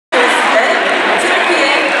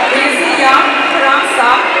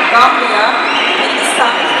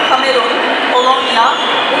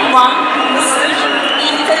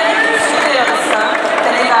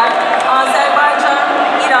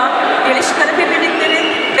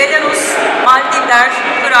ülkeler,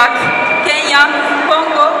 Irak, Kenya,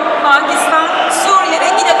 Kongo, Pakistan, Suriye ve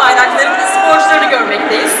Gine bayraklarının ve sporcularını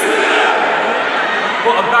görmekteyiz.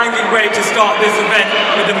 What a banging way to start this event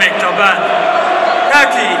with the Mekta band.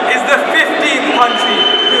 Turkey is the 15th country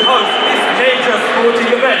to host this major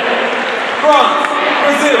sporting event. France,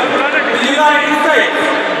 Brazil, the United States,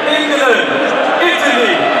 England,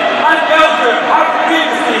 Italy and Belgium have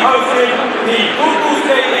previously hosted the Football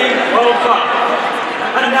Stadium World Cup.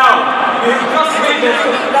 And now we have just witnessed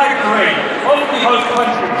the flag parade of the host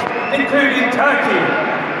countries, including Turkey,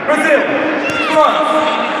 Brazil, France,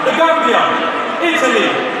 the Gambia,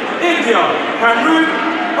 Italy, India, Cameroon,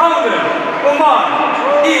 Poland, Oman,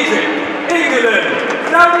 Egypt, England,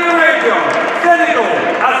 Saudi Arabia, Senegal,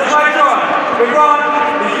 Azerbaijan, Iran,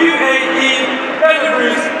 the UAE,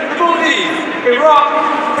 Belarus, the Maldives, Iraq,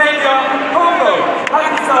 Kenya